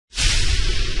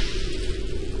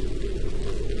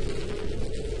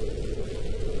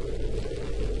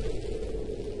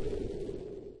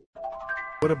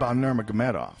What about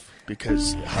Nurmagomedov?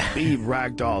 Because Khabib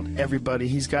ragdolled everybody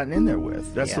he's gotten in there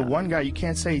with. That's the one guy you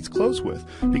can't say he's close with,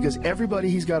 because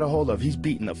everybody he's got a hold of, he's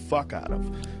beating the fuck out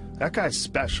of. That guy's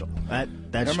special. That's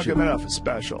Nurmagomedov is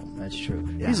special. That's true.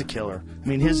 Yeah. He's a killer. I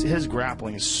mean, his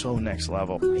grappling is so next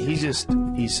level. He's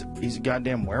a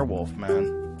goddamn werewolf,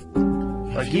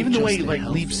 man. Like, even the way he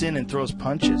leaps in and throws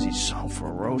punches, he's so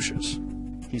ferocious.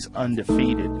 He's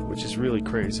undefeated, which is really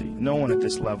crazy. No one at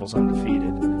this level's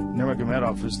undefeated.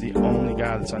 Nurmagomedov is the only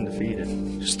guy that's undefeated.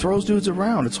 Just throws dudes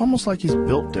around. It's almost like he's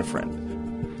built different.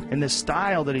 And the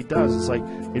style that he does, it's like,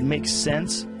 it makes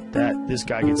sense that this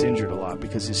guy gets injured a lot,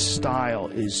 because his style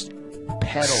is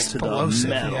pedal to the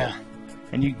metal. Yeah.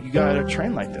 And you gotta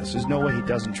train like this. There's no way he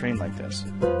doesn't train like this.